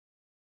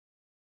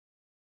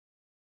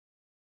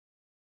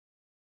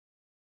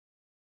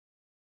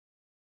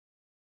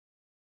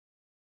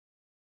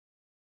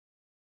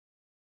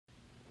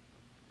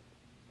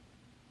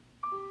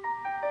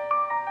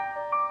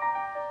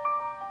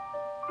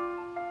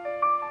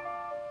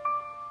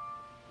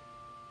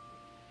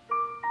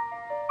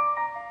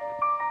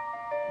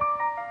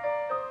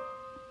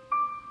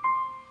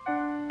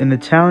In the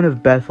town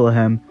of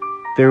Bethlehem,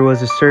 there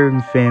was a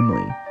certain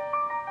family.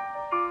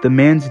 The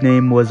man's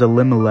name was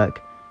Elimelech,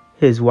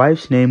 his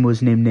wife's name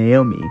was named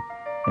Naomi,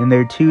 and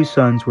their 2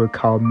 sons were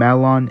called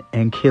Mahlon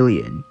and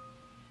Chilion.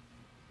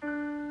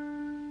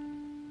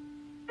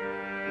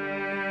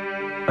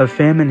 A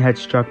famine had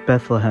struck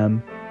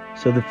Bethlehem,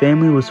 so the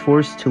family was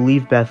forced to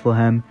leave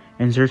Bethlehem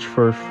and search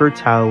for a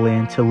fertile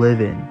land to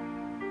live in.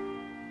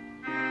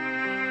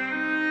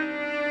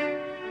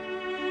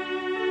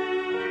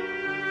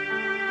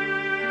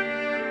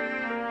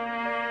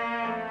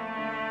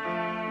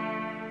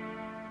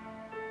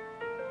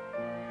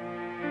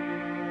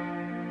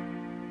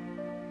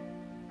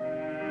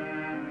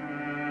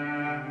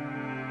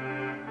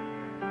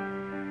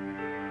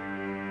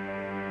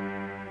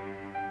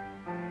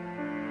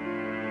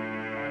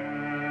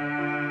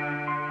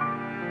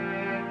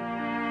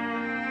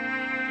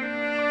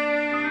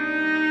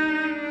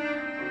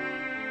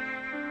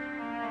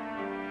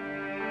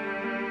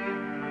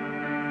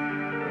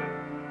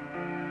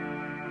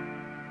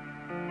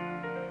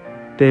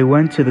 They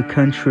went to the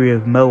country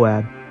of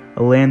Moab,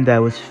 a land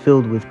that was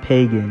filled with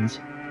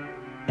pagans,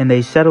 and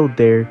they settled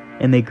there,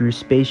 and they grew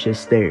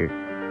spacious there.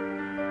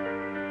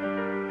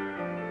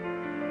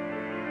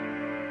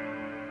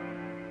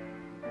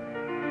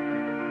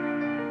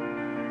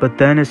 But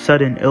then a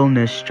sudden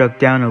illness struck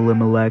down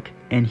Elimelech,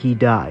 and he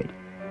died.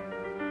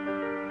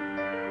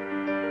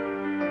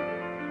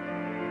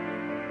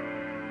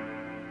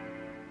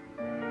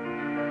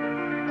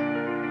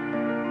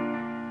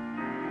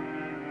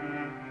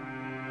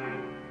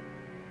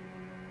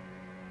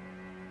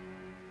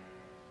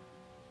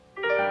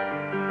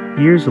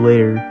 Years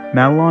later,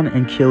 Mahlon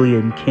and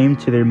Chilion came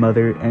to their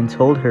mother and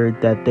told her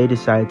that they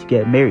decided to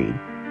get married,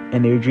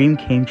 and their dream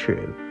came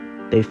true.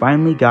 They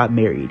finally got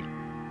married.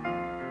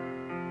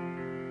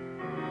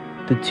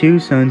 The 2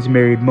 sons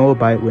married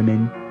Moabite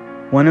women.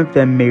 One of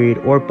them married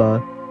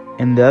Orpah,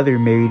 and the other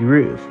married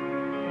Ruth.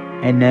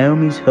 And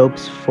Naomi's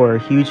hopes for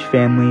a huge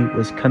family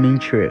was coming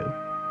true.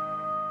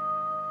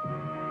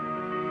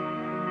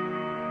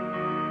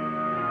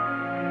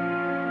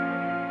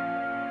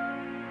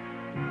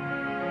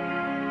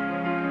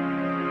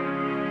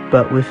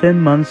 But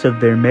within months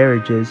of their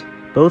marriages,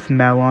 both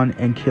Mahlon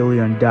and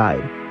Chilion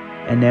died,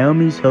 and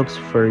Naomi's hopes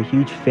for a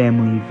huge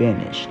family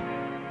vanished.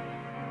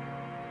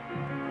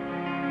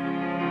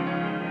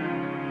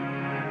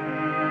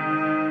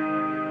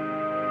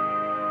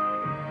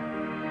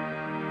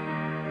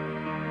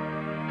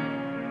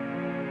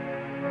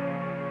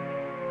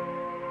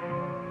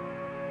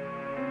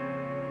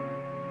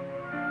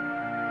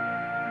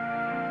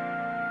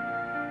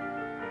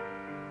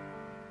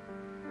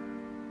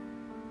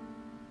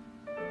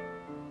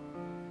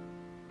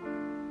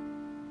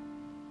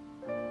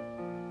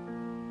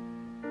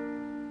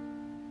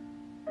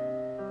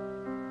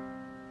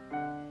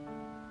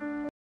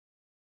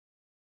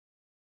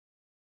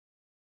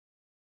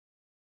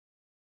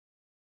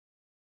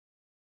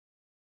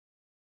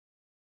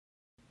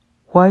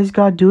 Why is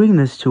God doing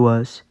this to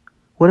us?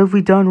 What have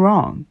we done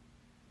wrong?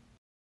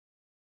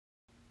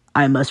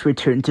 I must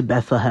return to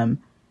Bethlehem.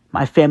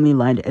 My family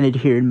line ended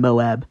here in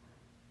Moab.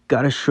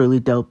 God has surely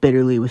dealt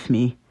bitterly with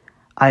me.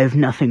 I have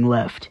nothing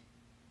left.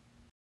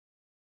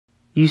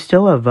 You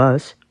still have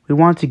us. We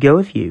want to go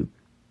with you.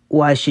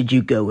 Why should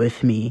you go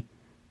with me?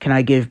 Can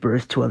I give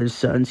birth to other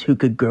sons who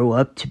could grow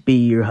up to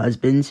be your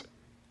husbands?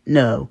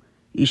 No,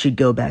 you should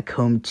go back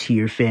home to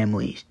your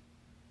families.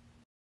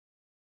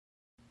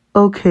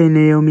 Okay,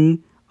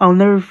 Naomi, I'll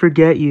never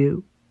forget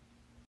you.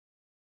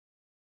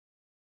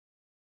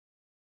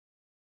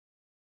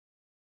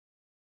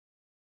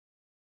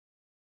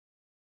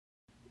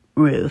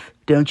 Ruth,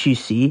 don't you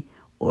see?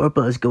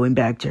 Orpah is going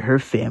back to her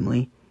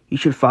family. You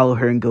should follow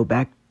her and go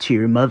back to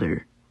your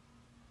mother.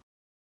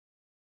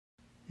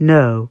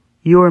 No,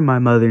 you are my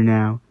mother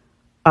now.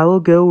 I will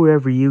go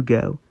wherever you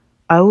go.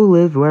 I will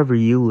live wherever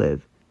you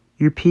live.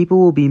 Your people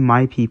will be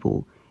my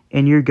people,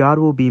 and your God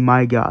will be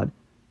my God.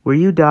 Where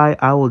you die,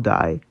 I will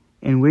die,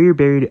 and where you're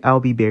buried,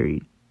 I'll be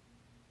buried.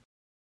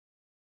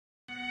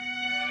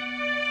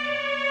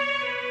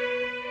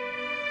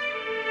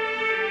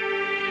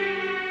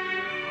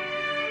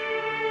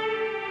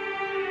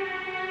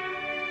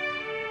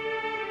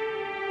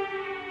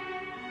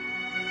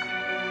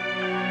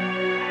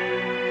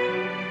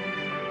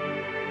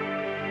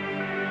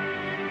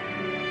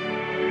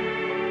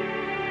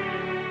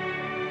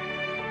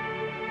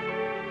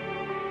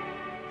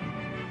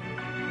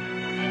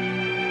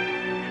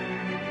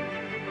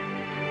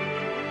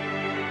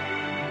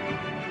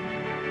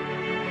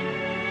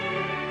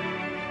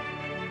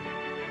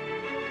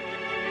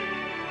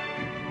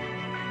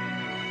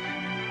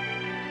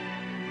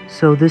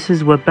 So this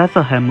is what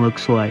Bethlehem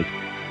looks like.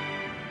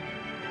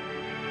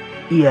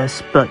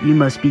 Yes, but you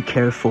must be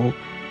careful.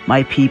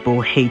 My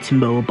people hate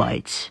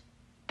Moabites.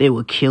 They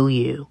will kill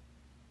you.